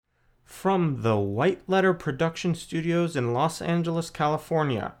From the White Letter Production Studios in Los Angeles,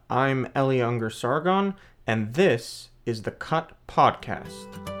 California, I'm Eli Unger Sargon, and this is the Cut Podcast.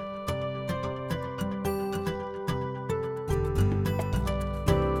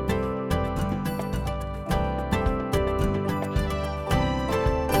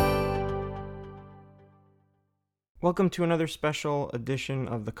 Welcome to another special edition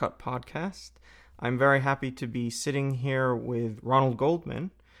of the Cut Podcast. I'm very happy to be sitting here with Ronald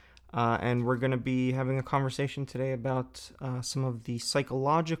Goldman, and we're going to be having a conversation today about some of the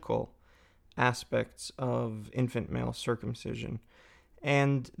psychological aspects of infant male circumcision.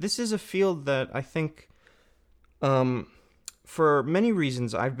 And this is a field that I think, for many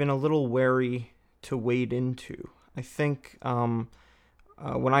reasons, I've been a little wary to wade into. I think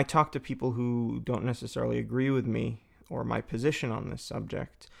when I talk to people who don't necessarily agree with me or my position on this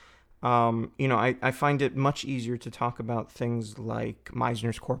subject, I find it much easier to talk about things like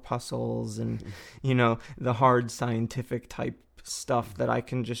Meissner's corpuscles and, the hard scientific type stuff that I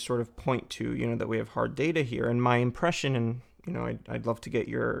can just sort of point to, that we have hard data here. And my impression, and, I'd love to get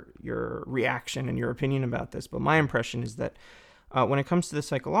your reaction and your opinion about this, but my impression is that when it comes to the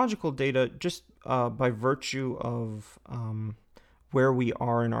psychological data, just by virtue of where we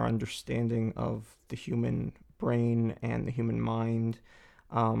are in our understanding of the human brain and the human mind,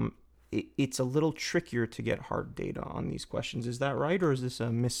 it's a little trickier to get hard data on these questions. Is that right, or is this a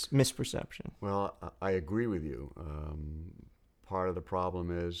misperception? Well, I agree with you. Part of the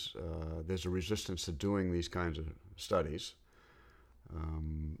problem is there's a resistance to doing these kinds of studies.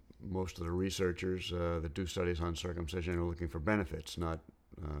 Most of the researchers that do studies on circumcision are looking for benefits, not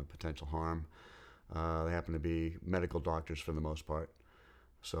potential harm. They happen to be medical doctors for the most part.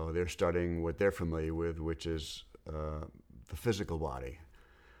 So they're studying what they're familiar with, which is the physical body.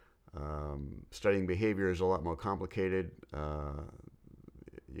 Studying behavior is a lot more complicated.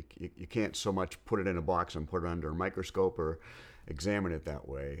 You can't so much put it in a box and put it under a microscope or examine it that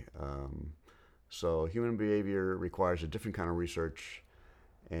way. So human behavior requires a different kind of research,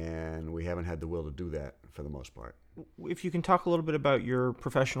 and we haven't had the will to do that for the most part. If you can talk a little bit about your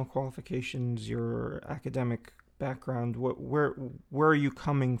professional qualifications, your academic background, where are you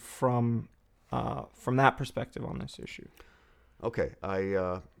coming from that perspective on this issue? Okay,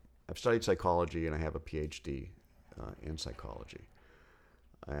 I've studied psychology and I have a Ph.D. In psychology.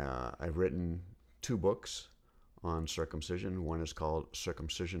 I've written 2 books on circumcision. One is called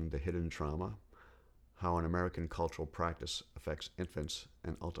Circumcision, the Hidden Trauma: How an American Cultural Practice Affects Infants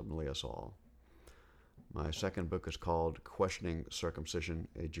and Ultimately Us All. My second book is called Questioning Circumcision,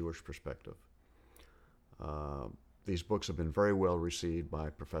 A Jewish Perspective. These books have been very well received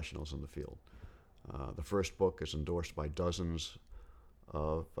by professionals in the field. The first book is endorsed by dozens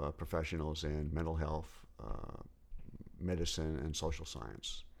of professionals in mental health, medicine, and social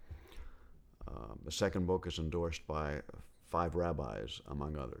science. The second book is endorsed by 5 rabbis,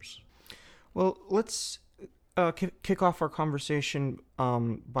 among others. Well, let's kick off our conversation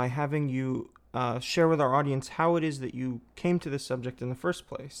by having you share with our audience how it is that you came to this subject in the first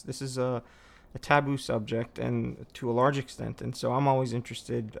place. This is a taboo subject, and to a large extent, and so I'm always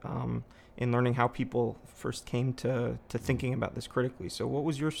interested in learning how people first came to thinking about this critically. So what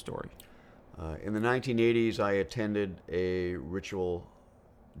was your story? In the 1980s, I attended a ritual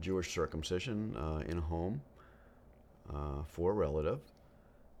Jewish circumcision in a home for a relative,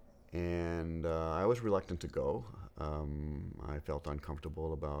 and I was reluctant to go. I felt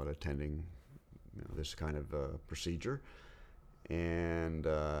uncomfortable about attending this kind of procedure. And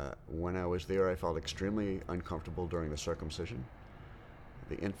when I was there, I felt extremely uncomfortable during the circumcision.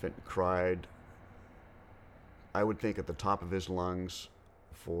 The infant cried, I would think, at the top of his lungs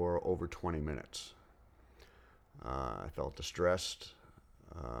for over 20 minutes. I felt distressed.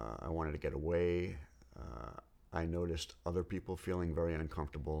 I wanted to get away. I noticed other people feeling very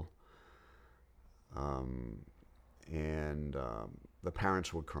uncomfortable. And the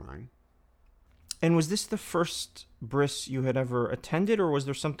parents were crying. And was this the first bris you had ever attended, or was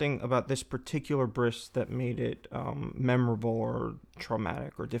there something about this particular bris that made it memorable or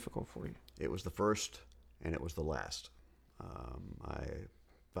traumatic or difficult for you? It was the first, and it was the last. I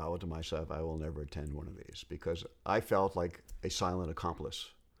vowed to myself I will never attend one of these, because I felt like a silent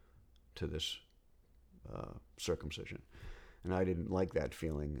accomplice to this circumcision. And I didn't like that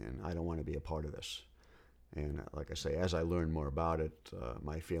feeling, and I don't want to be a part of this. And like I say, as I learned more about it,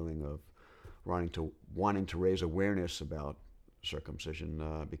 my feeling of wanting to raise awareness about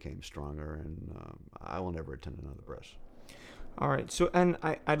circumcision became stronger, and I will never attend another bris. All right. So, and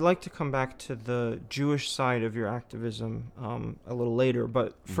I'd like to come back to the Jewish side of your activism a little later,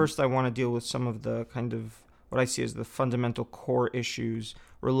 but first I want to deal with some of the kind of what I see as the fundamental core issues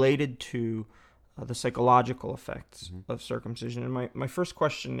related to the psychological effects of circumcision. And my first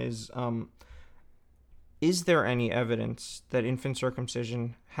question is there any evidence that infant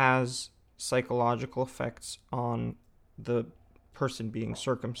circumcision has psychological effects on the person being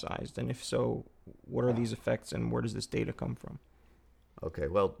circumcised? And if so, what are these effects and where does this data come from? Okay,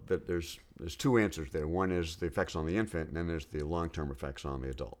 well, there's two answers there. One is the effects on the infant, and then there's the long-term effects on the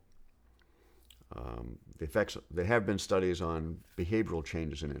adult. The effects, there have been studies on behavioral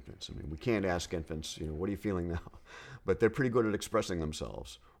changes in infants. I mean, we can't ask infants, what are you feeling now? But they're pretty good at expressing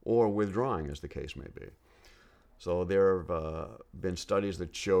themselves or withdrawing, as the case may be. So there have been studies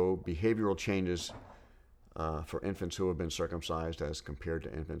that show behavioral changes for infants who have been circumcised as compared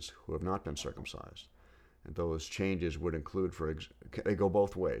to infants who have not been circumcised. And those changes would include, they go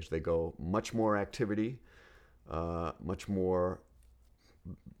both ways. They go much more activity, much more,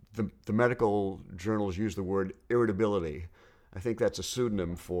 the medical journals use the word irritability. I think that's a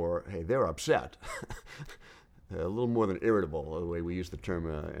pseudonym for, hey, they're upset. A little more than irritable, the way we use the term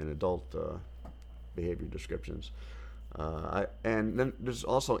in adult behavior descriptions. And then there's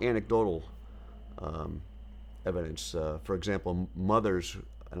also anecdotal evidence. For example, mothers,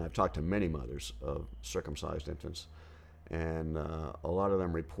 and I've talked to many mothers of circumcised infants, and a lot of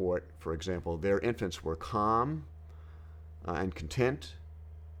them report, for example, their infants were calm and content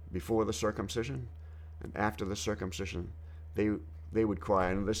before the circumcision, and after the circumcision, they would cry.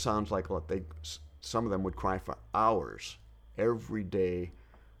 And this sounds like what some of them would cry for hours, every day,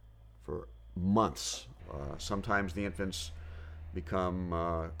 for months. Sometimes the infants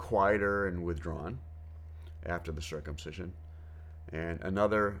become quieter and withdrawn after the circumcision. And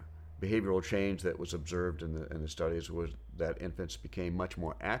another behavioral change that was observed in the studies was that infants became much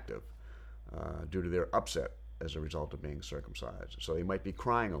more active due to their upset as a result of being circumcised. So they might be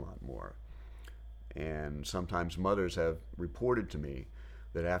crying a lot more. And sometimes mothers have reported to me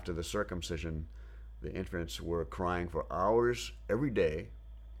that after the circumcision, the infants were crying for hours every day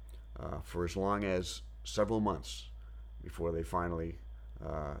for as long as several months before they finally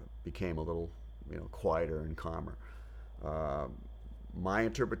became a little quieter and calmer. My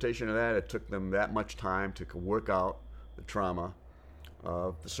interpretation of that, it took them that much time to work out the trauma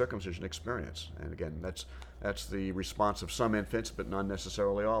of the circumcision experience. And again, that's the response of some infants, but not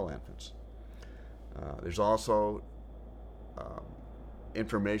necessarily all infants. There's also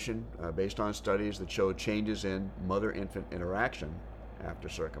information based on studies that show changes in mother-infant interaction after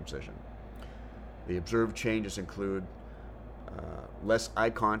circumcision. The observed changes include less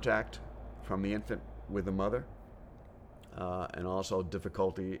eye contact from the infant with the mother, and also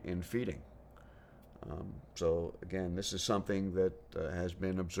difficulty in feeding. So again, this is something that has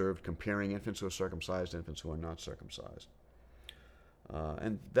been observed comparing infants who are circumcised to infants who are not circumcised.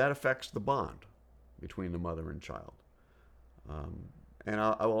 And that affects the bond between the mother and child. And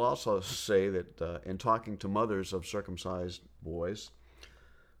I will also say that in talking to mothers of circumcised boys,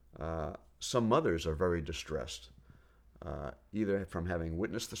 some mothers are very distressed, either from having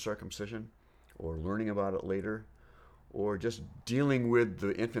witnessed the circumcision or learning about it later, or just dealing with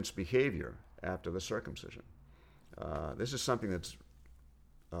the infant's behavior after the circumcision. This is something that's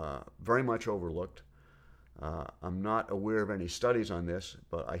very much overlooked. I'm not aware of any studies on this,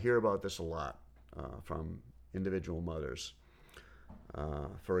 but I hear about this a lot from individual mothers.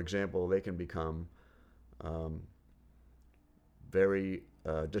 For example, they can become very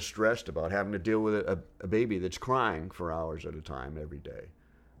distressed about having to deal with a baby that's crying for hours at a time every day.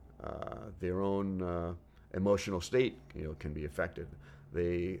 Their own emotional state, can be affected.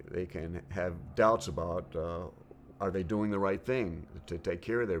 They can have doubts about are they doing the right thing to take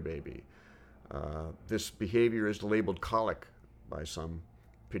care of their baby. This behavior is labeled colic by some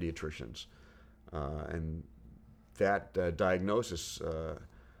pediatricians, and that diagnosis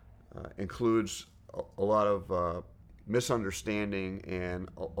includes a lot of misunderstanding and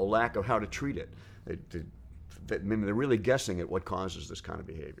a lack of how to treat it. They're really guessing at what causes this kind of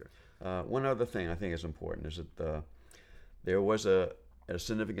behavior. One other thing I think is important is that there was a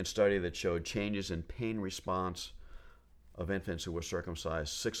significant study that showed changes in pain response of infants who were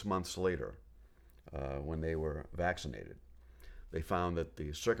circumcised 6 months later when they were vaccinated. They found that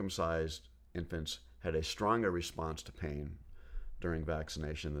the circumcised infants had a stronger response to pain during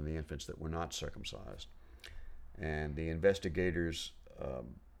vaccination than the infants that were not circumcised. And the investigators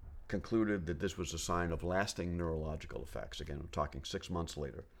concluded that this was a sign of lasting neurological effects. Again, I'm talking 6 months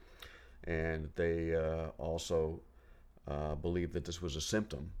later. And they also believed that this was a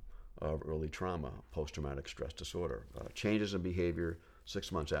symptom of early trauma, post-traumatic stress disorder, changes in behavior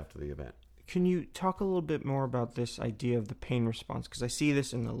 6 months after the event. Can you talk a little bit more about this idea of the pain response? Because I see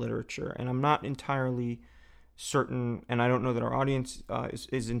this in the literature, and I'm not entirely certain, and I don't know that our audience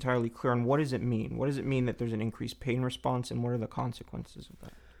is entirely clear on what does it mean? What does it mean that there's an increased pain response, and what are the consequences of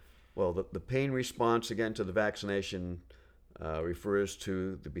that? Well, the pain response, again, to the vaccination refers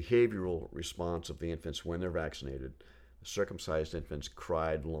to the behavioral response of the infants when they're vaccinated. Circumcised infants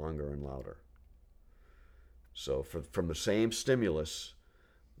cried longer and louder. So from the same stimulus,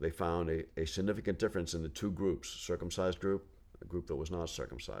 they found a significant difference in the two groups, circumcised group, a group that was not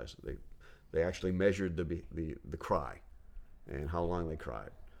circumcised. They actually measured the cry and how long they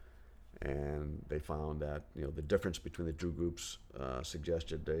cried. And they found that the difference between the two groups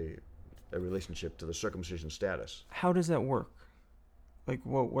suggested a relationship to the circumcision status. How does that work? Like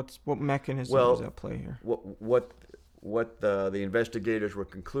what mechanism does that play here? What the investigators were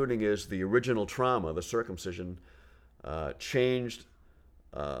concluding is the original trauma, the circumcision, changed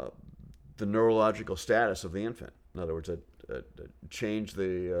the neurological status of the infant. In other words, it changed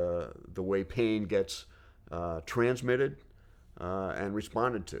the way pain gets transmitted and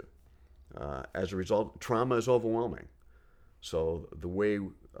responded to. As a result, trauma is overwhelming. So the way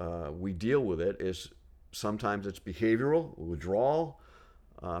we deal with it is sometimes it's behavioral, withdrawal,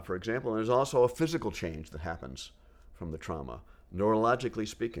 for example, and there's also a physical change that happens from the trauma, neurologically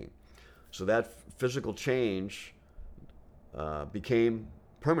speaking. So that physical change became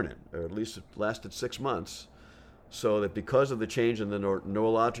permanent, or at least it lasted 6 months, so that because of the change in the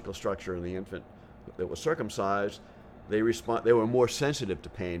neurological structure in the infant that was circumcised, they were more sensitive to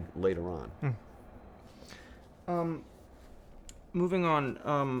pain later on. Moving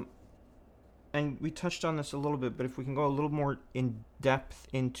on, and we touched on this a little bit, but if we can go a little more in depth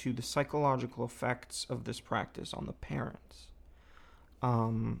into the psychological effects of this practice on the parents.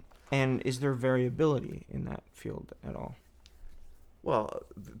 And is there variability in that field at all? Well,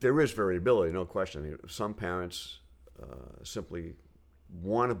 there is variability, no question. Some parents simply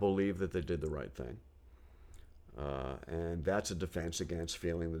want to believe that they did the right thing. And that's a defense against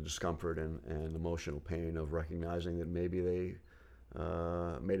feeling the discomfort and emotional pain of recognizing that maybe they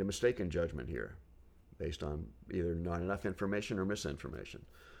made a mistaken judgment here based on either not enough information or misinformation.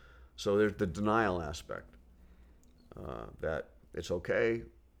 So there's the denial aspect, that it's okay,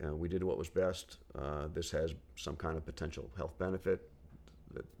 we did what was best, this has some kind of potential health benefit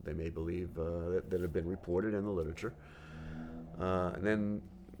that they may believe that have been reported in the literature. And then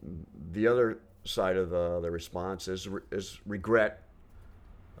the other side of the response is regret.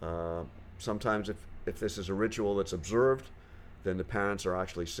 Sometimes if this is a ritual that's observed, then the parents are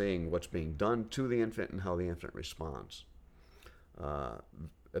actually seeing what's being done to the infant and how the infant responds.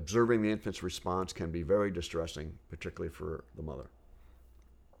 Observing the infant's response can be very distressing, particularly for the mother.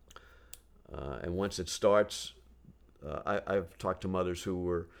 And once it starts, I've talked to mothers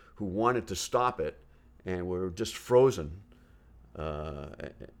who wanted to stop it and were just frozen,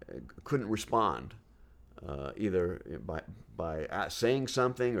 couldn't respond, either by saying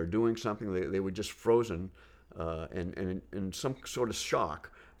something or doing something. They were just frozen and in some sort of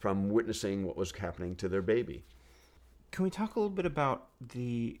shock from witnessing what was happening to their baby. Can we talk a little bit about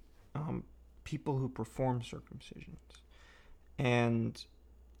the people who perform circumcisions and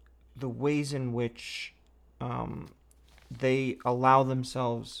the ways in which they allow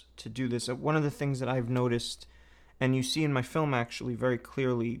themselves to do this? One of the things that I've noticed, and you see in my film actually very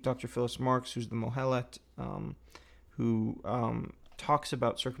clearly, Dr. Phyllis Marks, who's the Mohelet, who talks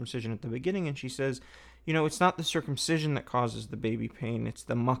about circumcision at the beginning, and she says, it's not the circumcision that causes the baby pain, it's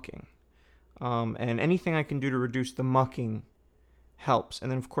the mucking. And anything I can do to reduce the mucking helps.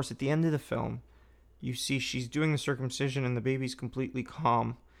 And then, of course, at the end of the film, you see she's doing the circumcision and the baby's completely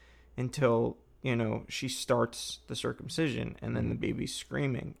calm until, she starts the circumcision and then the baby's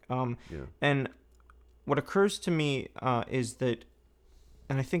screaming. And what occurs to me is that,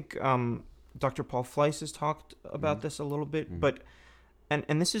 and I think Dr. Paul Fleiss has talked about this a little bit, but,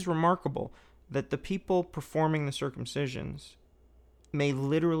 and this is remarkable, that the people performing the circumcisions may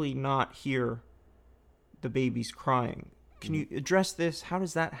literally not hear the babies crying. Can you address this? How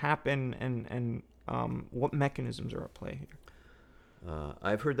does that happen, and what mechanisms are at play here?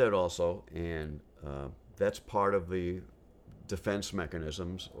 I've heard that also, and that's part of the defense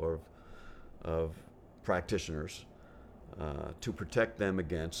mechanisms of practitioners to protect them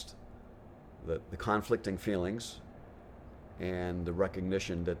against the conflicting feelings and the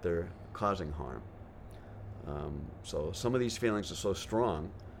recognition that they're causing harm. So some of these feelings are so strong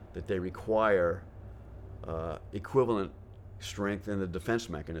that they require equivalent strength in the defense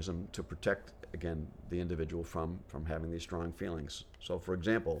mechanism to protect, again, the individual from having these strong feelings. So, for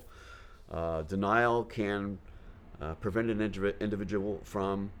example, denial can prevent an individual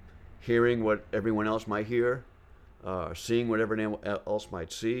from hearing what everyone else might hear, seeing what everyone else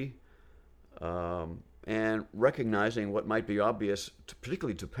might see. and recognizing what might be obvious,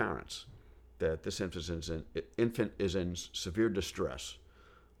 particularly to parents, that this infant is in severe distress,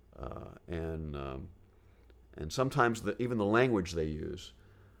 and sometimes even the language they use,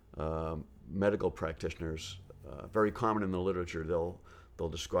 medical practitioners, very common in the literature, they'll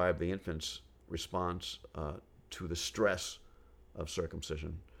describe the infant's response to the stress of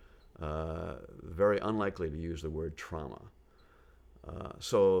circumcision. Very unlikely to use the word trauma.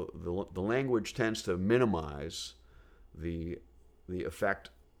 So the language tends to minimize the effect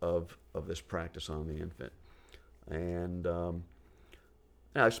of this practice on the infant. And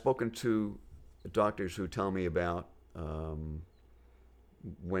I've spoken to doctors who tell me about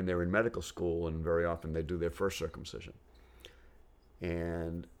when they're in medical school, and very often they do their first circumcision.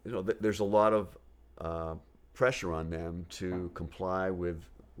 And there's a lot of pressure on them to comply with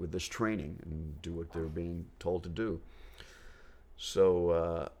this training and do what they're being told to do.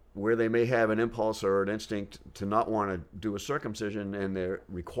 So where they may have an impulse or an instinct to not want to do a circumcision, and they're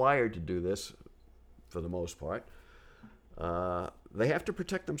required to do this for the most part, they have to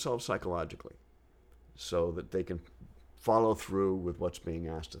protect themselves psychologically so that they can follow through with what's being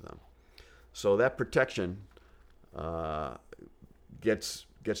asked of them. So that protection gets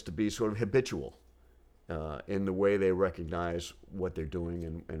to be sort of habitual in the way they recognize what they're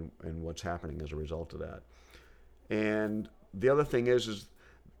doing and what's happening as a result of that. And the other thing is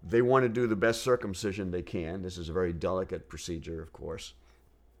they want to do the best circumcision they can. This is a very delicate procedure, of course.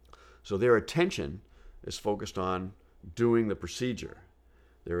 So their attention is focused on doing the procedure.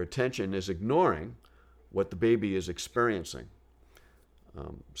 Their attention is ignoring what the baby is experiencing.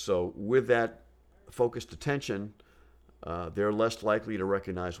 So with that focused attention, they're less likely to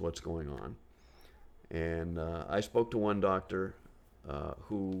recognize what's going on. And I spoke to one doctor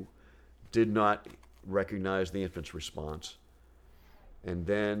who did not recognize the infant's response. And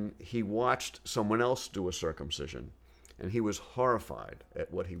then he watched someone else do a circumcision, and he was horrified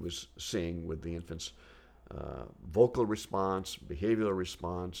at what he was seeing with the infant's vocal response, behavioral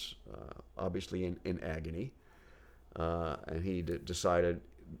response, obviously in agony. And he decided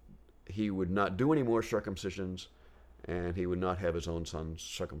he would not do any more circumcisions, and he would not have his own son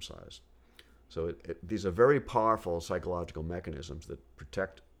circumcised. So these are very powerful psychological mechanisms that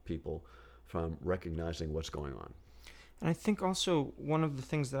protect people from recognizing what's going on. And I think also one of the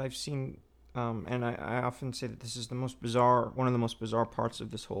things that I've seen, and I often say that this is one of the most bizarre parts of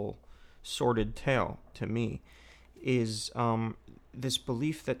this whole sordid tale to me, is this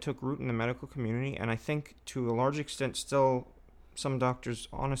belief that took root in the medical community, and I think to a large extent still some doctors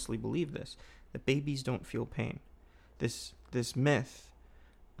honestly believe this, that babies don't feel pain. This myth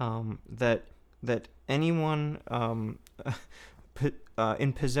that anyone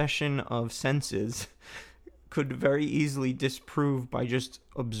in possession of senses could very easily disprove by just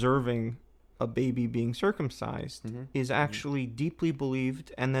observing a baby being circumcised is actually deeply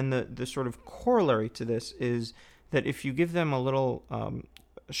believed. And then the sort of corollary to this is that if you give them a little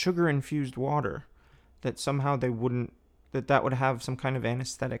sugar-infused water, that somehow that would have some kind of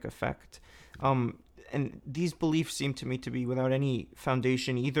anesthetic effect. And these beliefs seem to me to be without any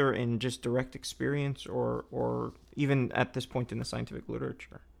foundation either in just direct experience or even at this point in the scientific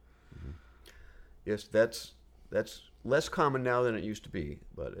literature. Mm-hmm. Yes, that's less common now than it used to be,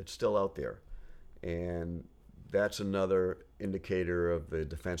 but it's still out there. And that's another indicator of the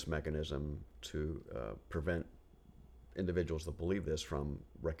defense mechanism to prevent individuals that believe this from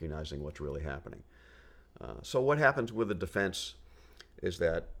recognizing what's really happening. So what happens with the defense is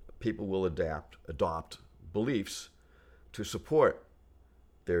that people will adopt beliefs to support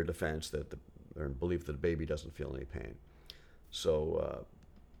their defense, their belief that the baby doesn't feel any pain. So,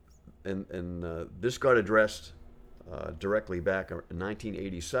 and this got addressed directly back in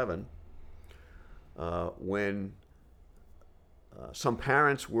 1987 when some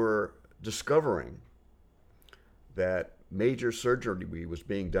parents were discovering that major surgery was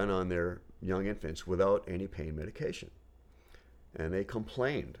being done on their young infants without any pain medication. And they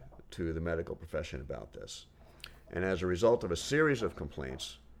complained to the medical profession about this. And as a result of a series of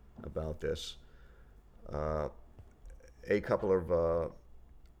complaints about this, a couple of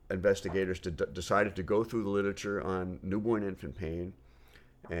investigators decided to go through the literature on newborn infant pain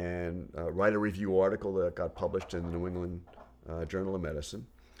and write a review article that got published in the New England Journal of Medicine,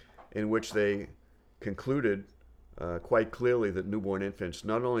 in which they concluded quite clearly that newborn infants,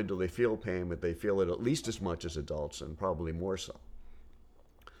 not only do they feel pain, but they feel it at least as much as adults, and probably more so.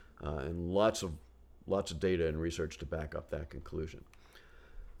 And lots of data and research to back up that conclusion.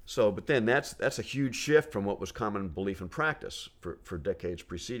 So, but then that's a huge shift from what was common belief and practice for decades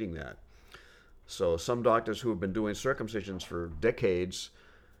preceding that. So some doctors who have been doing circumcisions for decades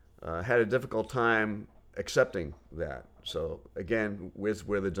had a difficult time accepting that. So again, with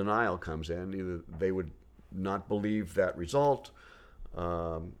where the denial comes in, either they would not believe that result,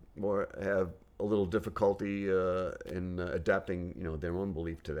 or have a little difficulty in adapting, their own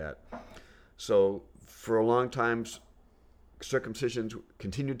belief to that. So for a long time, circumcisions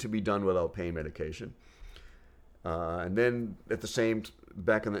continued to be done without pain medication. And then at the same,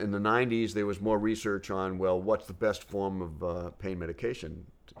 back in the 90s, there was more research on, well, what's the best form of pain medication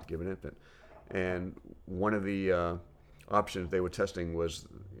to give an infant? And one of the options they were testing was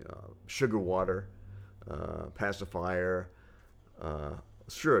sugar water, pacifier.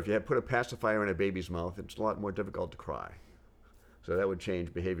 Sure, if you had put a pacifier in a baby's mouth, it's a lot more difficult to cry. So that would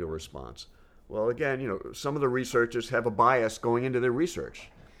change behavioral response. Well, again, some of the researchers have a bias going into their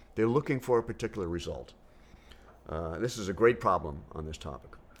research. They're looking for a particular result. This is a great problem on this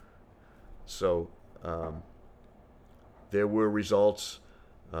topic. So there were results.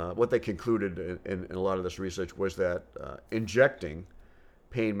 What they concluded in a lot of this research was that injecting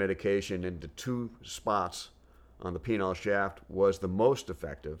pain medication into 2 spots on the penile shaft was the most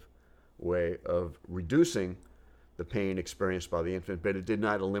effective way of reducing the pain experienced by the infant, but it did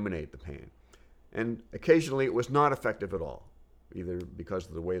not eliminate the pain. And occasionally it was not effective at all, either because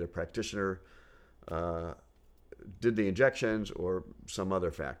of the way the practitioner did the injections or some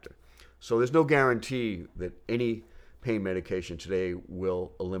other factor. So there's no guarantee that any pain medication today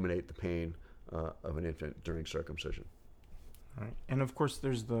will eliminate the pain of an infant during circumcision. All right. And of course,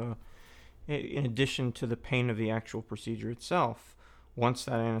 there's in addition to the pain of the actual procedure itself, once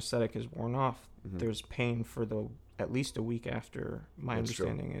that anesthetic is worn off, there's pain for at least a week after, my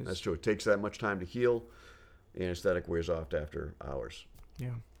understanding is. That's true. It takes that much time to heal. The anesthetic wears off after hours.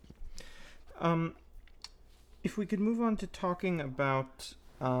 Yeah. If we could move on to talking about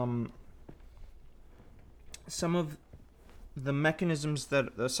some of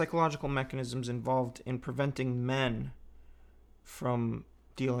the psychological mechanisms involved in preventing men from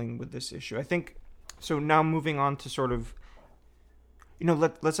dealing with this issue. I think, so now moving on to sort of,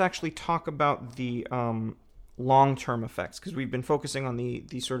 let's actually talk about the long-term effects, because we've been focusing on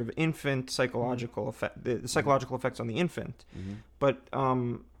the sort of infant psychological effect, the psychological effects on the infant. But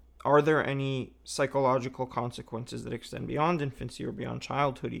are there any psychological consequences that extend beyond infancy or beyond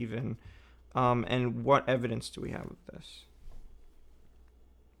childhood even? And what evidence do we have of this?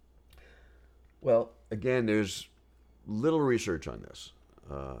 Well, again, there's little research on this.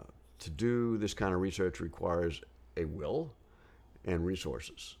 To do this kind of research requires a will and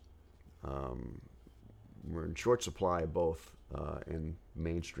resources. We're in short supply of both in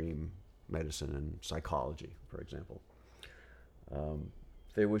mainstream medicine and psychology, for example.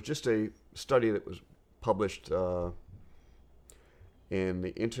 There was just a study that was published in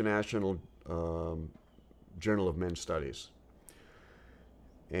the International Journal of Men's Studies.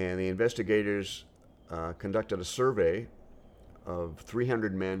 And the investigators conducted a survey of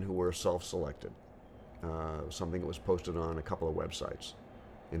 300 men who were self-selected, something that was posted on a couple of websites,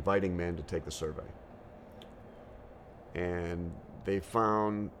 inviting men to take the survey. And they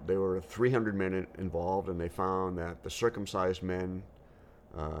found there were 300 men involved, and they found that the circumcised men,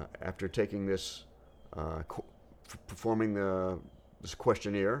 after taking this, performing this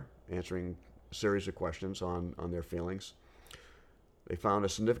questionnaire, answering a series of questions on their feelings, they found a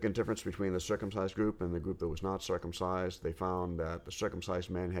significant difference between the circumcised group and the group that was not circumcised. They found that the circumcised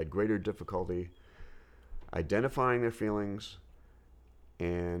men had greater difficulty identifying their feelings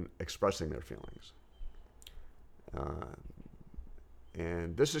and expressing their feelings.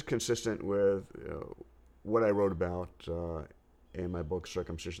 And this is consistent with what I wrote about in my book,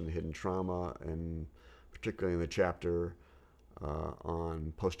 Circumcision, the Hidden Trauma, and particularly in the chapter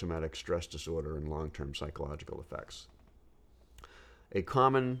on post-traumatic stress disorder and long-term psychological effects. A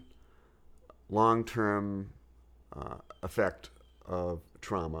common long-term effect of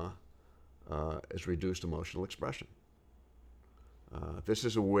trauma is reduced emotional expression. This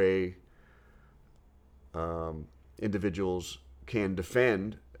is a way individuals can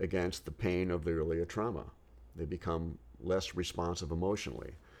defend against the pain of the earlier trauma. They become less responsive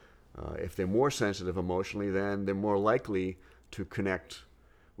emotionally. If they're more sensitive emotionally, then they're more likely to connect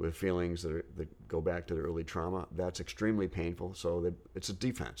with feelings that go back to the early trauma. That's extremely painful, so it's a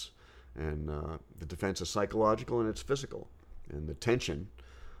defense. And the defense is psychological and it's physical. And the tension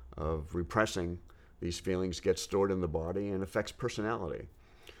of repressing these feelings gets stored in the body and affects personality.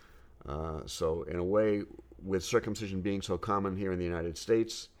 So in a way, with circumcision being so common here in the United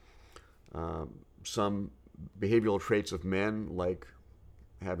States, some behavioral traits of men, like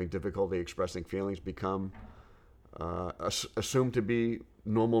having difficulty expressing feelings, become assumed to be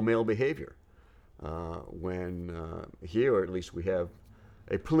normal male behavior. When here, or at least we have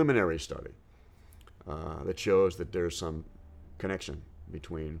a preliminary study that shows that there's some connection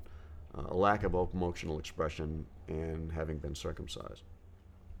between a lack of emotional expression and having been circumcised.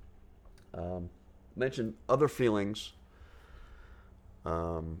 Mentioned other feelings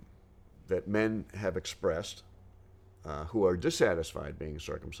that men have expressed who are dissatisfied being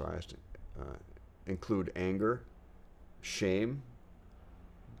circumcised include anger, shame,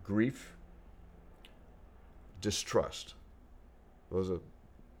 grief, distrust. Those are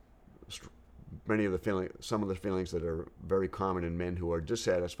some of the feelings that are very common in men who are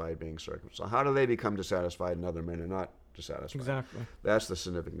dissatisfied being circumcised. So how do they become dissatisfied and other men are not dissatisfied? Exactly. That's the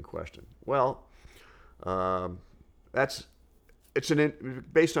significant question. Well, it's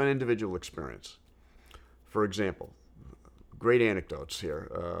based on individual experience. For example, great anecdotes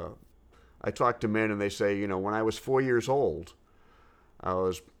here. I talk to men and they say, when I was 4 years old, I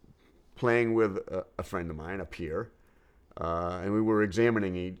was playing with a friend of mine, a peer, and we were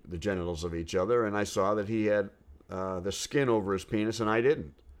examining the genitals of each other, and I saw that he had the skin over his penis and I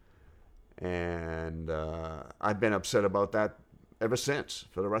didn't. And I've been upset about that ever since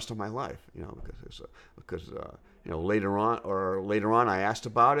for the rest of my life, because later on I asked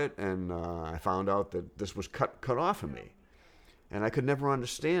about it and I found out that this was cut off of me, and I could never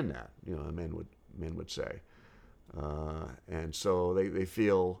understand that. Men would say, and so they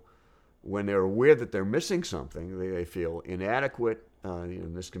feel, when they're aware that they're missing something, they feel inadequate.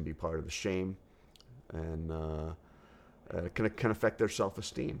 And this can be part of the shame, and it can affect their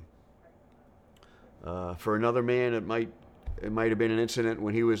self-esteem. For another man, it might have been an incident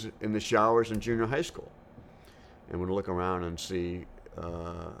when he was in the showers in junior high school, and would look around and see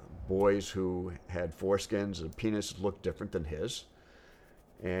boys who had foreskins and penises looked different than his,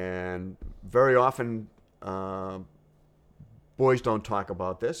 and very often boys don't talk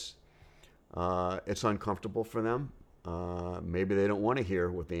about this. It's uncomfortable for them. Maybe they don't want to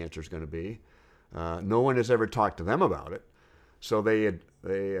hear what the answer is going to be. No one has ever talked to them about it, so they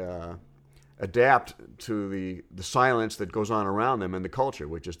adapt to the silence that goes on around them in the culture,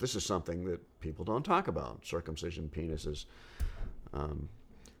 which is, this is something that people don't talk about, circumcision, penises.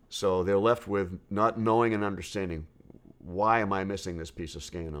 So they're left with not knowing and understanding, why am I missing this piece of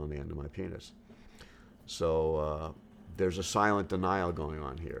skin on the end of my penis? So there's a silent denial going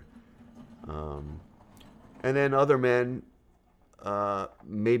on here. And then other men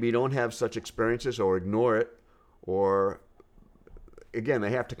maybe don't have such experiences or ignore it, or again,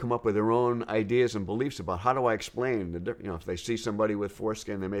 they have to come up with their own ideas and beliefs about, how do I explain if they see somebody with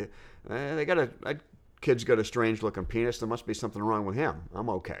foreskin, that kid's got a strange looking penis, there must be something wrong with him. I'm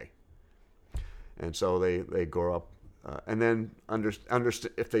okay. And so they grow up, and then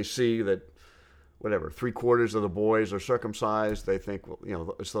if they see that, whatever, 3/4 of the boys are circumcised, they think,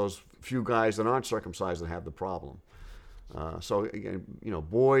 well, it's those few guys that aren't circumcised that have the problem. So again,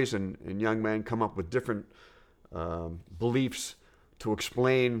 boys and young men come up with different beliefs to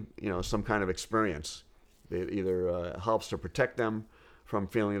explain, some kind of experience. It either helps to protect them from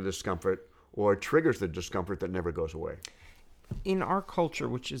feeling the discomfort, or triggers the discomfort that never goes away. In our culture,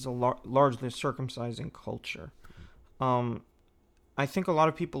 which is a largely circumcising culture, I think a lot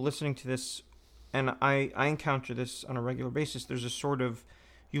of people listening to this, and I encounter this on a regular basis, there's a sort of,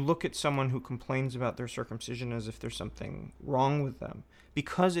 you look at someone who complains about their circumcision as if there's something wrong with them,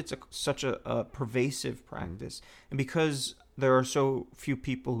 because it's such a pervasive practice, and because there are so few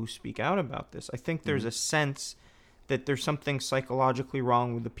people who speak out about this. I think there's a sense that there's something psychologically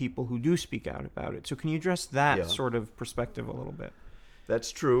wrong with the people who do speak out about it. So can you address that sort of perspective a little bit?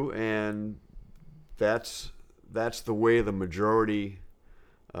 That's true, and that's the way the majority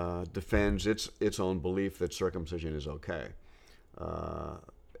defends its own belief that circumcision is okay.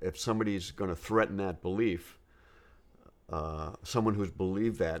 If somebody's going to threaten that belief, someone who's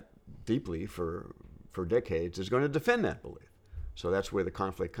believed that deeply for decades is going to defend that belief. So that's where the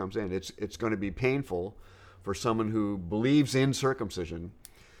conflict comes in. It's going to be painful for someone who believes in circumcision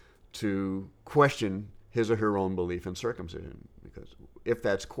to question his or her own belief in circumcision, because if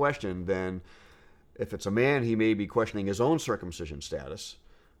that's questioned, then if it's a man, he may be questioning his own circumcision status,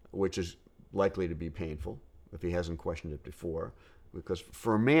 which is likely to be painful if he hasn't questioned it before. Because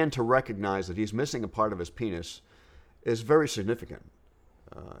for a man to recognize that he's missing a part of his penis is very significant.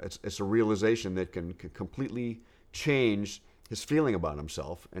 It's a realization that can completely change his feeling about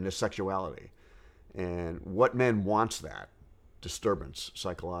himself and his sexuality. And what men wants that disturbance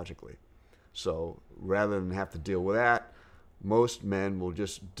psychologically? So rather than have to deal with that, most men will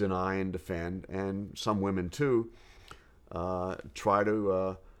just deny and defend, and some women too, try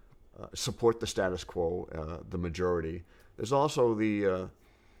to support the status quo, the majority. There's also the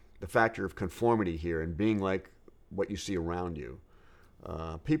factor of conformity here and being like what you see around you.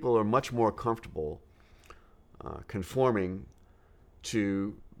 People are much more comfortable conforming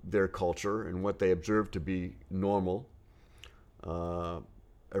to their culture and what they observe to be normal, a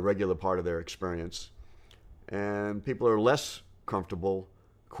regular part of their experience. And people are less comfortable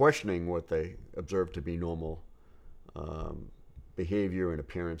questioning what they observe to be normal behavior and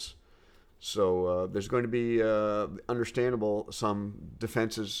appearance. So there's going to be, understandable, some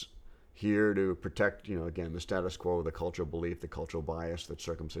defenses here to protect, again, the status quo, the cultural belief, the cultural bias that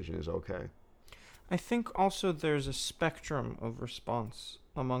circumcision is okay. I think also there's a spectrum of response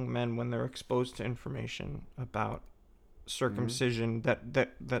among men when they're exposed to information about circumcision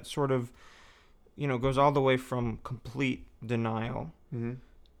that sort of, goes all the way from complete denial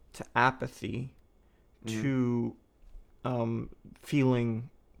to apathy to feeling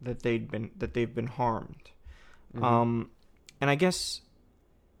that they've been harmed. And I guess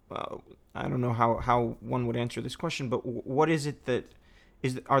I don't know how one would answer this question, but what is it that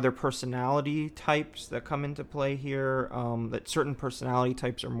are there personality types that come into play here? That certain personality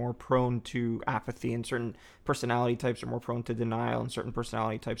types are more prone to apathy, and certain personality types are more prone to denial, and certain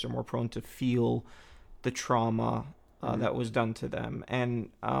personality types are more prone to feel the trauma that was done to them. And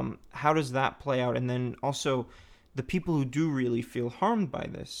how does that play out? And then also, the people who do really feel harmed by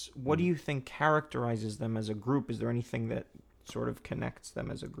this, what do you think characterizes them as a group? Is there anything that sort of connects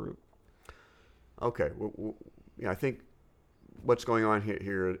them as a group? Okay. I think what's going on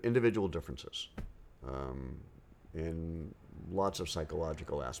here are individual differences in lots of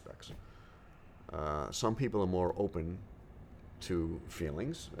psychological aspects. Some people are more open to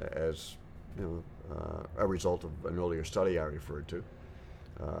feelings, as a result of an earlier study I referred to.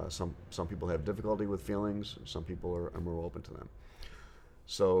 Some people have difficulty with feelings. Some people are more open to them.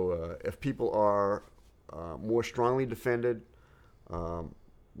 So if people are more strongly defended,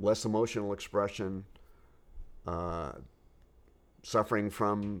 less emotional expression, suffering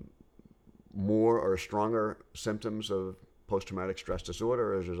from more or stronger symptoms of post-traumatic stress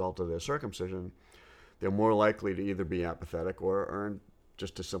disorder as a result of their circumcision, they're more likely to either be apathetic or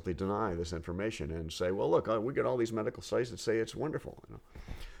just to simply deny this information and say, well, look, we got all these medical studies that say it's wonderful.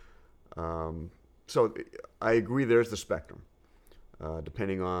 So I agree there's the spectrum.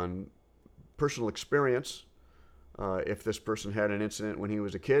 Depending on personal experience, if this person had an incident when he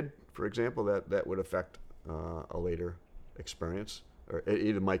was a kid, for example, that would affect a later experience, or it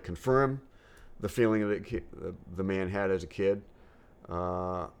either might confirm the feeling that the man had as a kid,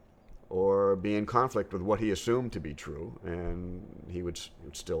 or be in conflict with what he assumed to be true, and he would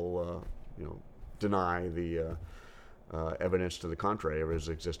still, deny the evidence to the contrary of his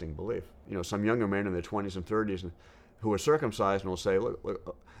existing belief. Some younger men in their 20s and 30s who are circumcised and will say,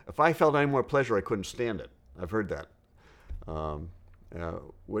 look, if I felt any more pleasure, I couldn't stand it. I've heard that,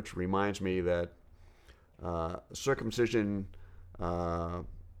 which reminds me that circumcision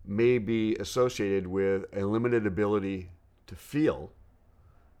may be associated with a limited ability to feel,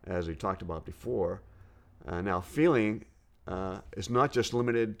 as we talked about before. Now, feeling is not just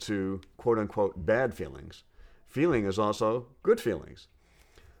limited to quote-unquote bad feelings. Feeling is also good feelings.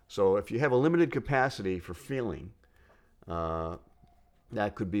 So if you have a limited capacity for feeling,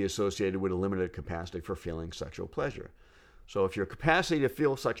 that could be associated with a limited capacity for feeling sexual pleasure. So if your capacity to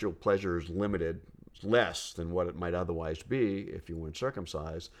feel sexual pleasure is limited, less than what it might otherwise be if you weren't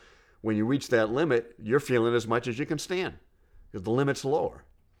circumcised, when you reach that limit, you're feeling as much as you can stand, because the limit's lower.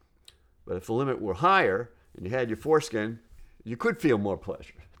 But if the limit were higher and you had your foreskin, you could feel more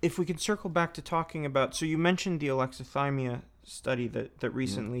pleasure. If we could circle back to talking about, so you mentioned the alexithymia study that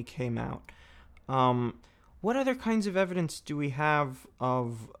recently came out. What other kinds of evidence do we have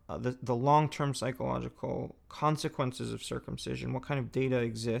of the long-term psychological consequences of circumcision? What kind of data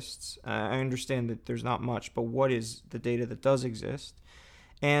exists? I understand that there's not much, but what is the data that does exist?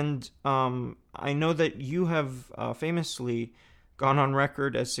 And I know that you have famously gone on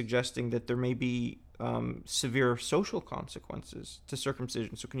record as suggesting that there may be severe social consequences to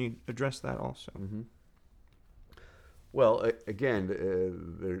circumcision. So can you address that also? Mm-hmm. Well, again,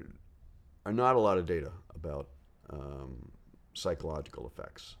 there are not a lot of data about psychological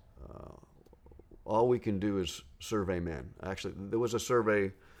effects. All we can do is survey men. Actually, there was a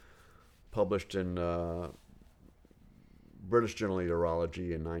survey published in British Journal of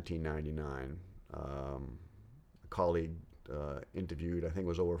Urology in 1999. A colleague interviewed, I think it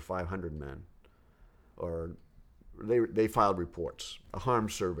was over 500 men, or they filed reports, a harm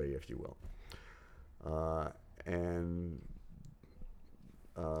survey, if you will. And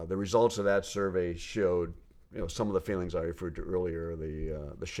the results of that survey showed, some of the feelings I referred to earlier: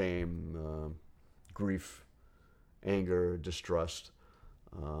 the shame, grief, anger, distrust,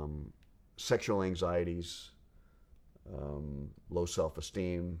 sexual anxieties, low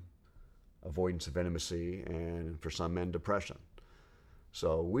self-esteem, avoidance of intimacy, and for some men, depression.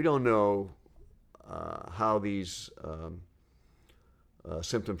 So we don't know how these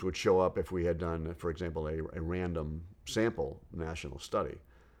symptoms would show up if we had done, for example, a random sample national study.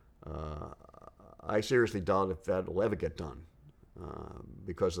 I seriously doubt if that will ever get done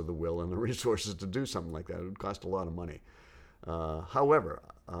because of the will and the resources to do something like that. It would cost a lot of money. However,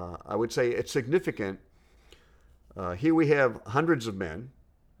 I would say it's significant. Here we have hundreds of men,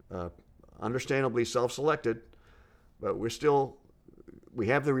 understandably self-selected, but we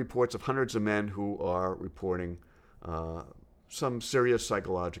have the reports of hundreds of men who are reporting some serious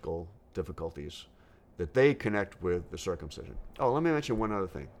psychological difficulties that they connect with the circumcision. Oh, let me mention one other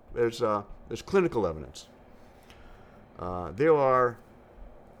thing. There's clinical evidence. There are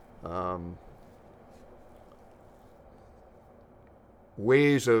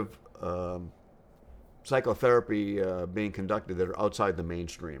ways of psychotherapy being conducted that are outside the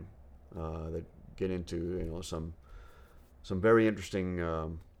mainstream, that get into some very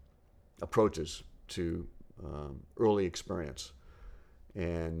interesting approaches to early experience.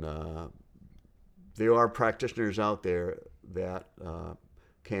 And there are practitioners out there that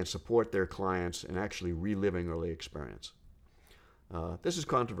can support their clients in actually reliving early experience. This is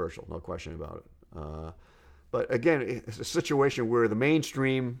controversial, no question about it. But again, it's a situation where the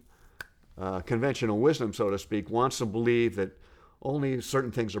mainstream conventional wisdom, so to speak, wants to believe that only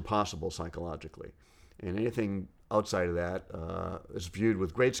certain things are possible psychologically. And anything outside of that is viewed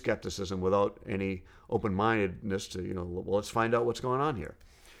with great skepticism without any open-mindedness to, well, let's find out what's going on here.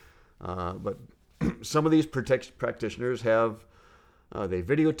 But some of these practitioners have, they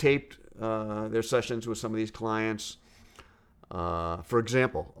videotaped their sessions with some of these clients. For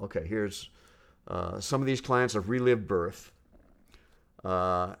example, here's some of these clients have relived birth.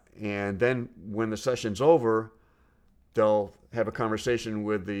 And then when the session's over, they'll have a conversation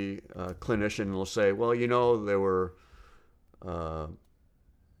with the clinician and they'll say, well, there were, the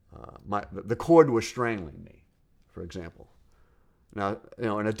cord was strangling me, for example. Now,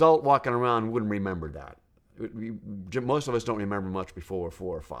 an adult walking around wouldn't remember that. Most of us don't remember much before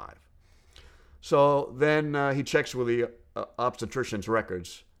 4 or 5. So then he checks with the obstetrician's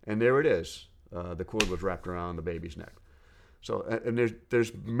records, and there it is. The cord was wrapped around the baby's neck. So, and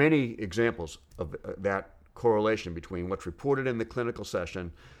there's many examples of that correlation between what's reported in the clinical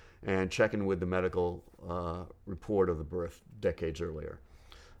session and checking with the medical report of the birth decades earlier.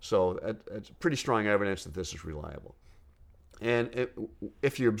 So it's pretty strong evidence that this is reliable. And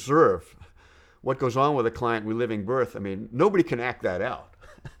if you observe what goes on with a client reliving birth, nobody can act that out.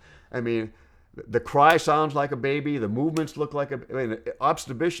 The cry sounds like a baby, the movements look like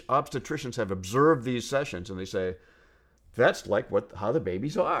obstetricians have observed these sessions and they say, that's like how the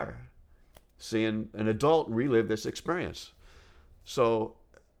babies are, seeing an adult relive this experience. So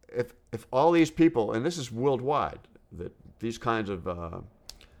if all these people, and this is worldwide, that these kinds of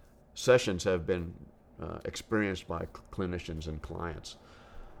sessions have been experienced by clinicians and clients.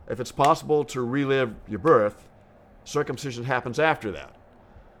 If it's possible to relive your birth, circumcision happens after that.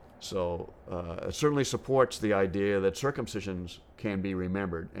 So it certainly supports the idea that circumcisions can be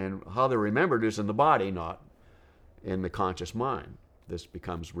remembered. And how they're remembered is in the body, not in the conscious mind. This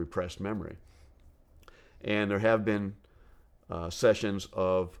becomes repressed memory. And there have been sessions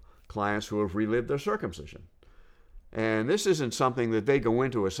of clients who have relived their circumcision. And this isn't something that they go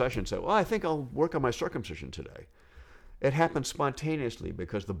into a session and say, well, I think I'll work on my circumcision today. It happens spontaneously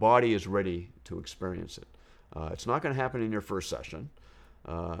because the body is ready to experience it. It's not going to happen in your first session,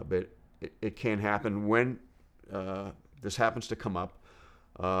 but it can happen when this happens to come up.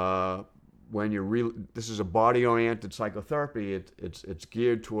 When this is a body-oriented psychotherapy, it's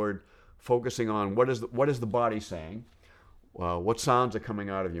geared toward focusing on what is the body saying, what sounds are coming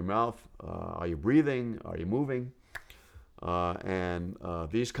out of your mouth, are you breathing, are you moving, and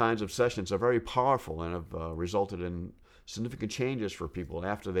these kinds of sessions are very powerful and have resulted in significant changes for people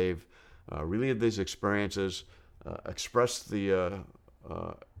after they've relived these experiences, expressed the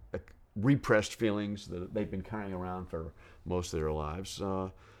repressed feelings that they've been carrying around for most of their lives.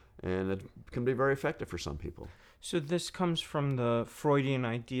 And it can be very effective for some people. So this comes from the Freudian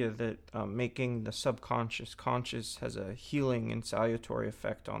idea that making the subconscious conscious has a healing and salutary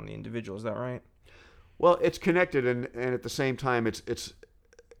effect on the individual. Is that right? Well, it's connected, and at the same time, it's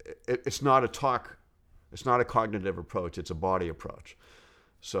not a talk, it's not a cognitive approach. It's a body approach.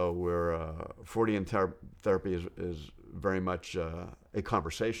 So where Freudian therapy is very much a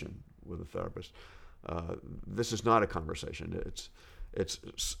conversation with a therapist. This is not a conversation.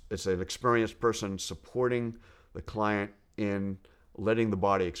 It's an experienced person supporting the client in letting the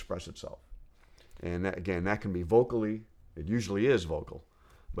body express itself. And that, again, that can be vocally. It usually is vocal,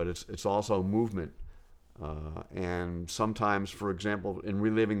 but it's also movement. And sometimes, for example, in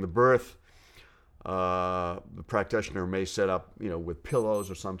reliving the birth, the practitioner may set up, with pillows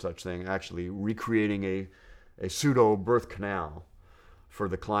or some such thing, actually recreating a pseudo birth canal for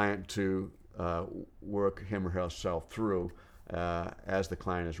the client to work him or herself through as the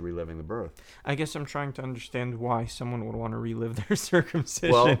client is reliving the birth. I guess I'm trying to understand why someone would want to relive their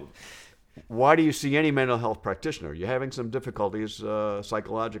circumcision. Well, why do you see any mental health practitioner? You're having some difficulties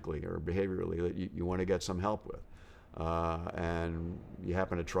psychologically or behaviorally that you want to get some help with. And you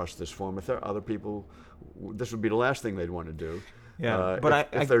happen to trust this form of therapy. Other people, this would be the last thing they'd want to do. Yeah, but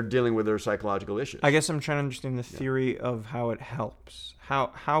if they're dealing with their psychological issues. I guess I'm trying to understand the theory of how it helps.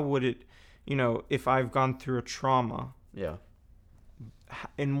 How would it, if I've gone through a trauma,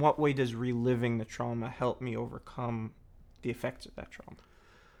 in what way does reliving the trauma help me overcome the effects of that trauma?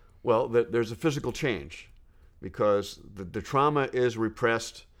 Well, there's a physical change because the trauma is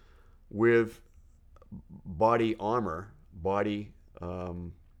repressed with body armor, body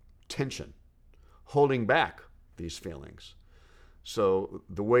tension, holding back these feelings. So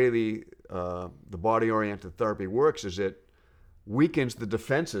the way the body-oriented therapy works is it weakens the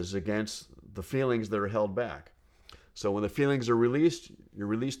defenses against the feelings that are held back. So when the feelings are released, you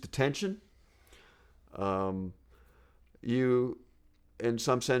release the tension. You, in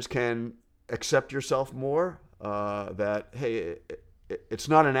some sense, can accept yourself more. That, hey, it's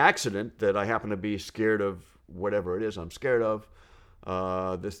not an accident that I happen to be scared of whatever it is I'm scared of.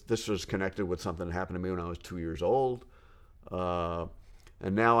 This was connected with something that happened to me when I was 2 years old.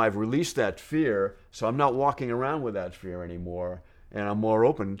 And now I've released that fear, so I'm not walking around with that fear anymore, and I'm more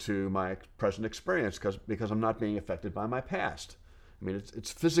open to my present experience because I'm not being affected by my past. I mean,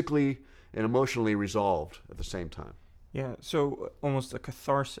 it's physically and emotionally resolved at the same time. Yeah, so almost a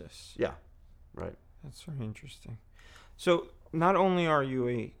catharsis. Yeah, right. That's very interesting. So not only are you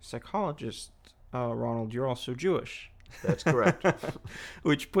a psychologist, Ronald, you're also Jewish. That's correct.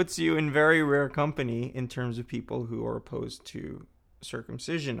 Which puts you in very rare company in terms of people who are opposed to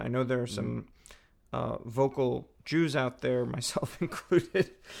circumcision. I know there are some vocal Jews out there, myself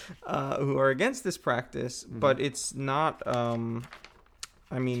included, who are against this practice, but it's not,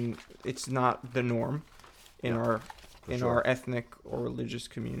 it's not the norm in our ethnic or religious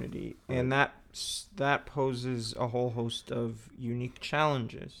community. Right. And that poses a whole host of unique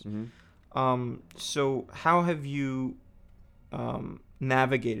challenges. Mm-hmm. So how have you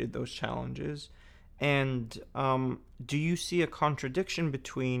navigated those challenges? And do you see a contradiction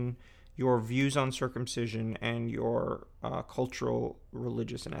between your views on circumcision and your cultural,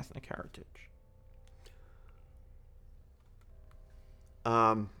 religious, and ethnic heritage?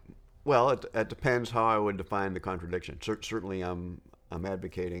 Well, it depends how I would define the contradiction. Certainly, I'm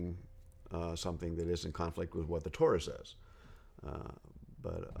advocating something that is in conflict with what the Torah says.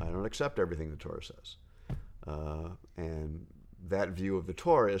 But I don't accept everything the Torah says. And that view of the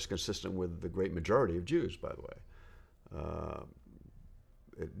Torah is consistent with the great majority of Jews, by the way.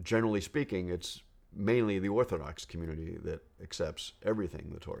 Generally speaking, it's mainly the Orthodox community that accepts everything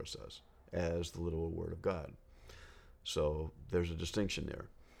the Torah says as the literal word of God. So there's a distinction there.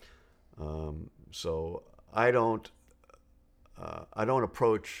 So I don't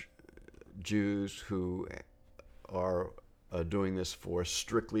approach Jews who are doing this for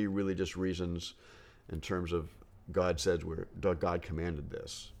strictly religious reasons in terms of God says God commanded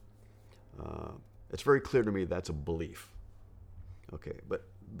this. It's very clear to me that's a belief. Okay, but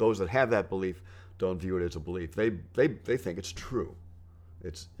those that have that belief don't view it as a belief. They think it's true.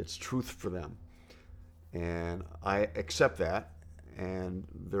 It's truth for them. And I accept that. And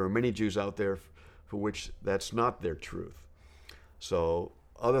there are many Jews out there for which that's not their truth. So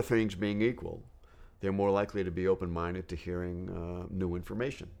other things being equal, they're more likely to be open-minded to hearing new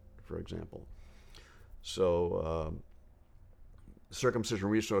information, for example. So Circumcision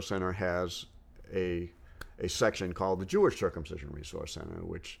Resource Center has a section called the Jewish Circumcision Resource Center,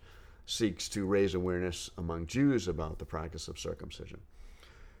 which seeks to raise awareness among Jews about the practice of circumcision.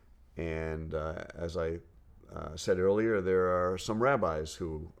 And as I said earlier, there are some rabbis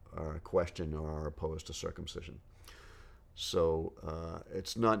who question or are opposed to circumcision. So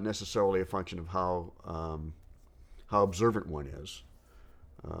it's not necessarily a function of how observant one is.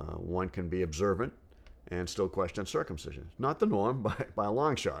 One can be observant and still question circumcision. Not the norm by a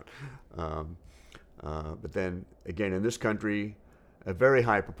long shot. But then, again, in this country, a very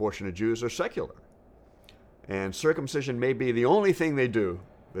high proportion of Jews are secular. And circumcision may be the only thing they do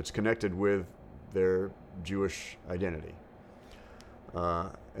that's connected with their Jewish identity.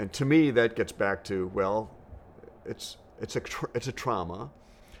 And to me, that gets back to, well, it's a trauma,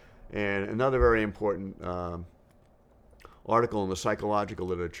 And another very important article in the psychological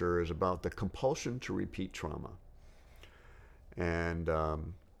literature is about the compulsion to repeat trauma. And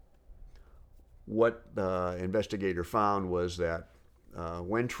what the investigator found was that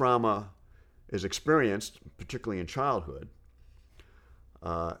when trauma is experienced, particularly in childhood,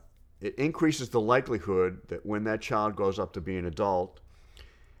 it increases the likelihood that when that child grows up to be an adult,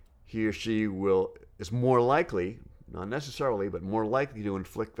 he or she is more likely, not necessarily, but more likely to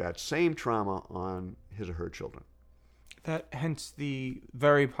inflict that same trauma on his or her children. That hence the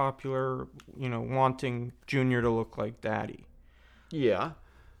very popular, wanting Junior to look like Daddy. Yeah.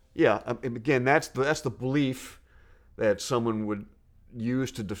 Again, that's the belief that someone would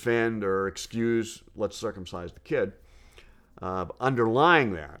use to defend or excuse, let's circumcise the kid.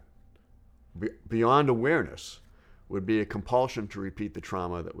 Underlying that, beyond awareness, would be a compulsion to repeat the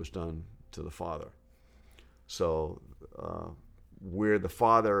trauma that was done to the father. So where the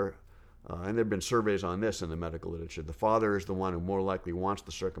father, and there have been surveys on this in the medical literature, the father is the one who more likely wants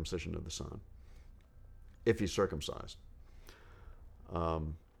the circumcision of the son, if he's circumcised.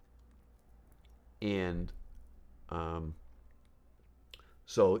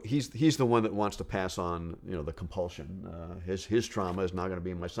 So he's the one that wants to pass on, the compulsion. His trauma is not going to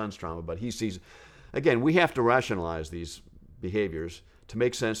be my son's trauma, but he sees. Again, we have to rationalize these behaviors to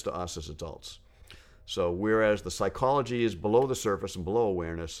make sense to us as adults. So whereas the psychology is below the surface and below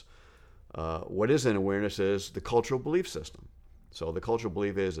awareness, what is in awareness is the cultural belief system. So the cultural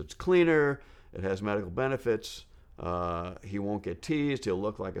belief is it's cleaner, it has medical benefits, he won't get teased, he'll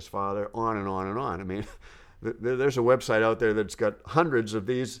look like his father, on and on and on. I mean, there's a website out there that's got hundreds of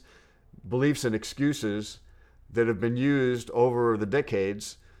these beliefs and excuses that have been used over the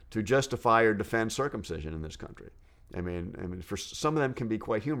decades to justify or defend circumcision in this country. I mean, for some of them can be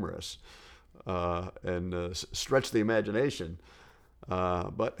quite humorous and stretch the imagination.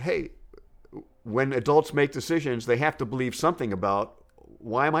 But hey, when adults make decisions, they have to believe something about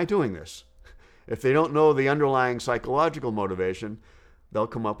why am I doing this? If they don't know the underlying psychological motivation, they'll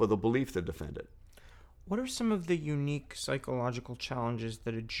come up with a belief to defend it. What are some of the unique psychological challenges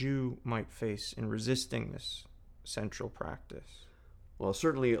that a Jew might face in resisting this central practice? Well,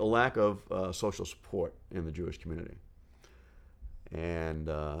 certainly a lack of social support in the Jewish community. And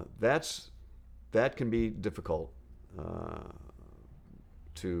that can be difficult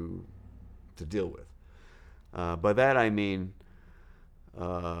to deal with. By that I mean,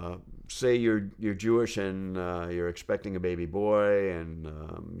 say you're Jewish and you're expecting a baby boy and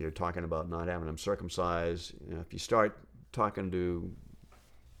you're talking about not having him circumcised. If you start talking to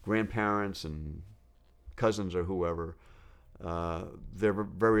grandparents and cousins or whoever, they're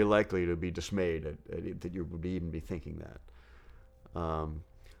very likely to be dismayed that you would even be thinking that.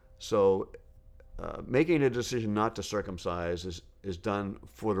 So making a decision not to circumcise is done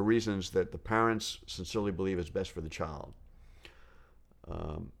for the reasons that the parents sincerely believe is best for the child.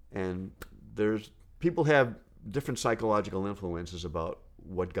 And people have different psychological influences about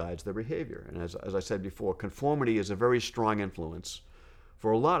what guides their behavior. And as I said before, conformity is a very strong influence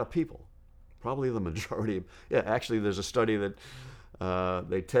for a lot of people. Probably the majority. Actually, there's a study that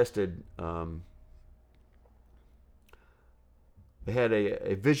they tested. They had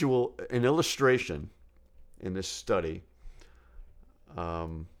an illustration in this study,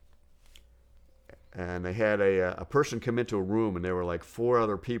 and they had a person come into a room, and there were like 4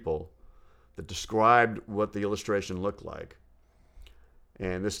 other people that described what the illustration looked like.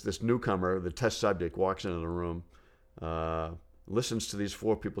 And this newcomer, the test subject, walks into the room, listens to these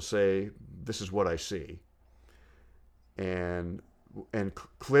 4 people say, "This is what I see," and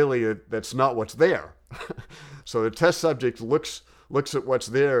clearly that's not what's there. So the test subject looks at what's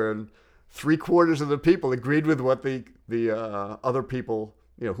there, and 3/4 of the people agreed with what the other people,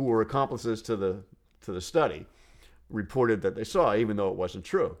 who were accomplices to the study, reported that they saw, even though it wasn't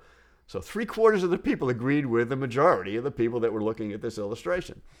true. So 3/4 of the people agreed with the majority of the people that were looking at this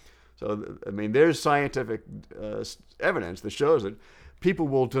illustration. So, I mean, there's scientific evidence that shows that people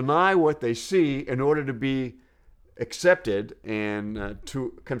will deny what they see in order to be accepted and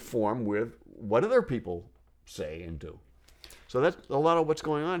to conform with what other people say and do. So that's a lot of what's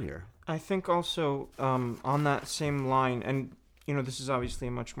going on here. I think also on that same line, and this is obviously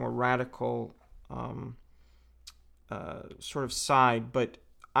a much more radical sort of side, but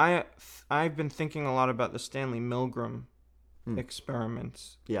I've been thinking a lot about the Stanley Milgram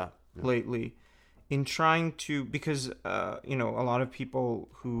experiments lately in trying to, because a lot of people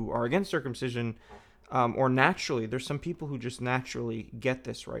who are against circumcision or naturally, there's some people who just naturally get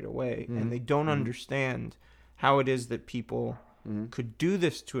this right away, and they don't understand how it is that people could do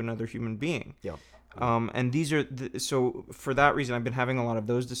this to another human being. And these are so for that reason, I've been having a lot of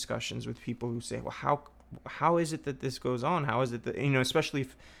those discussions with people who say, well, how is it that this goes on? How is it that, especially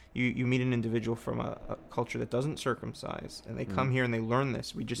if you meet an individual from a culture that doesn't circumcise and they come here and they learn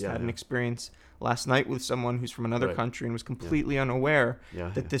this. We just had an experience last night with someone who's from another country and was completely unaware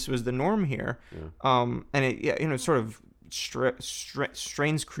that this was the norm here. And it sort of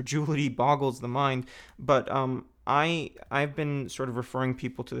strains credulity, boggles the mind. But I've been sort of referring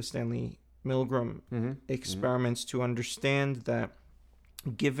people to the Stanley Milgram experiments to understand that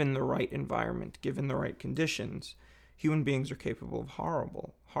given the right environment, given the right conditions, human beings are capable of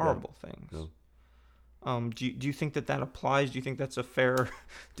horrible things. Do you think that applies? Do you think that's a fair?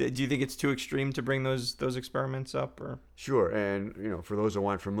 Do you think it's too extreme to bring those experiments up? Or sure, and for those who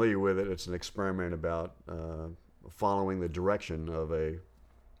aren't familiar with it, it's an experiment about following the direction of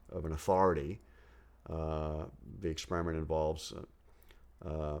an authority. The experiment involves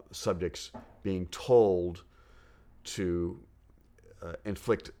subjects being told to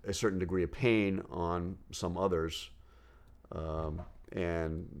inflict a certain degree of pain on some others,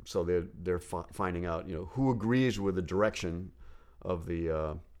 and so they're finding out who agrees with the direction of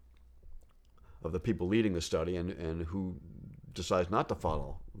the people leading the study, and who decides not to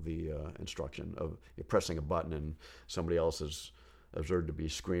follow the instruction of pressing a button and somebody else is observed to be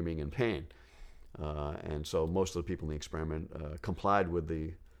screaming in pain. And so most of the people in the experiment complied with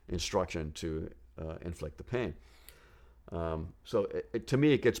the instruction to inflict the pain. So to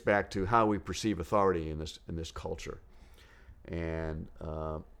me, it gets back to how we perceive authority in this culture, and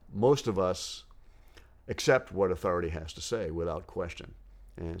most of us accept what authority has to say without question.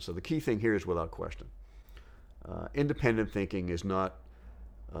 And so the key thing here is without question. Independent thinking is not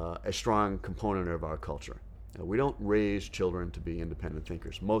a strong component of our culture. We don't raise children to be independent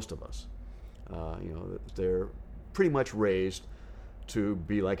thinkers. Most of us, they're pretty much raised to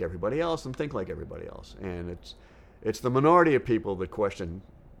be like everybody else and think like everybody else, and it's the minority of people that question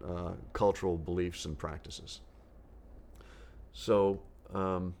cultural beliefs and practices. So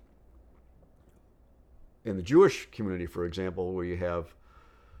in the Jewish community, for example, where you have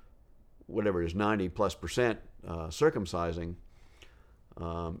whatever it is, 90+% circumcising,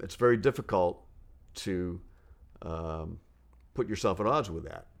 it's very difficult to put yourself at odds with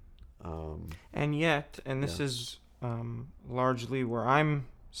that. And yet, and this is largely where I'm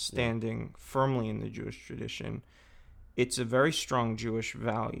standing firmly in the Jewish tradition, it's a very strong Jewish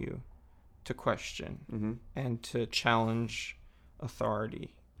value to question and to challenge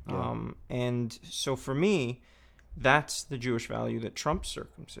authority. And so for me, that's the Jewish value that trumps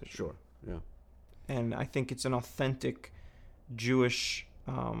circumcision. Sure, yeah. And I think it's an authentic Jewish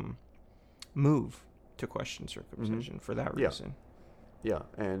move to question circumcision for that reason. Yeah,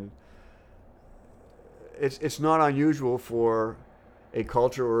 and it's not unusual for a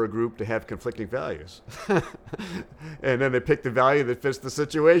culture or a group to have conflicting values. And then they pick the value that fits the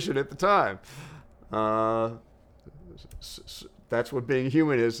situation at the time. That's what being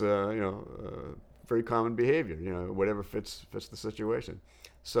human is, very common behavior, whatever fits the situation.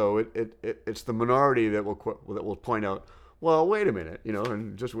 So it's the minority that will point out, well, wait a minute,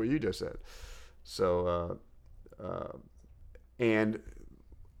 and just what you just said. So, and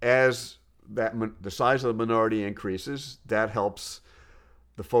as the size of the minority increases, that helps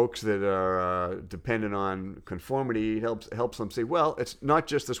the folks that are dependent on conformity. Helps them see, well, it's not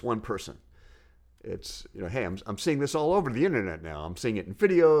just this one person. It's hey, I'm seeing this all over the internet now. I'm seeing it in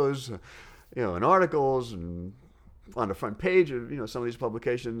videos, in articles, and on the front page of some of these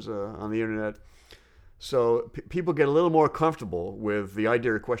publications on the internet. So people get a little more comfortable with the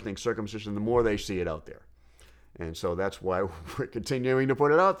idea of questioning circumcision the more they see it out there. And so that's why we're continuing to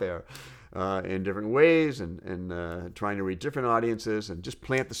put it out there in different ways and trying to reach different audiences and just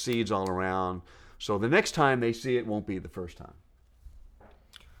plant the seeds all around. So the next time they see it won't be the first time.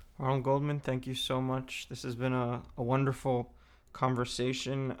 Ronald Goldman, thank you so much. This has been a wonderful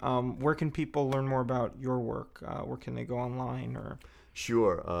conversation. Where can people learn more about your work? Where can they go online? Or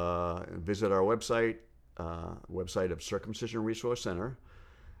Sure. Visit our website of Circumcision Resource Center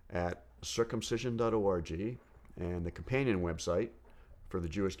at circumcision.org, and the companion website for the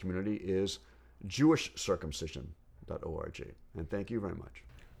Jewish community is jewishcircumcision.org. And thank you very much.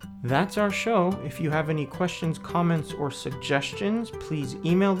 That's our show. If you have any questions, comments, or suggestions, please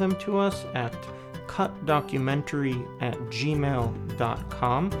email them to us at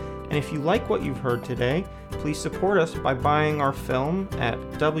cutdocumentary@gmail.com. And if you like what you've heard today, please support us by buying our film at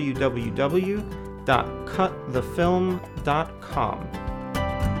www.cutthefilm.com.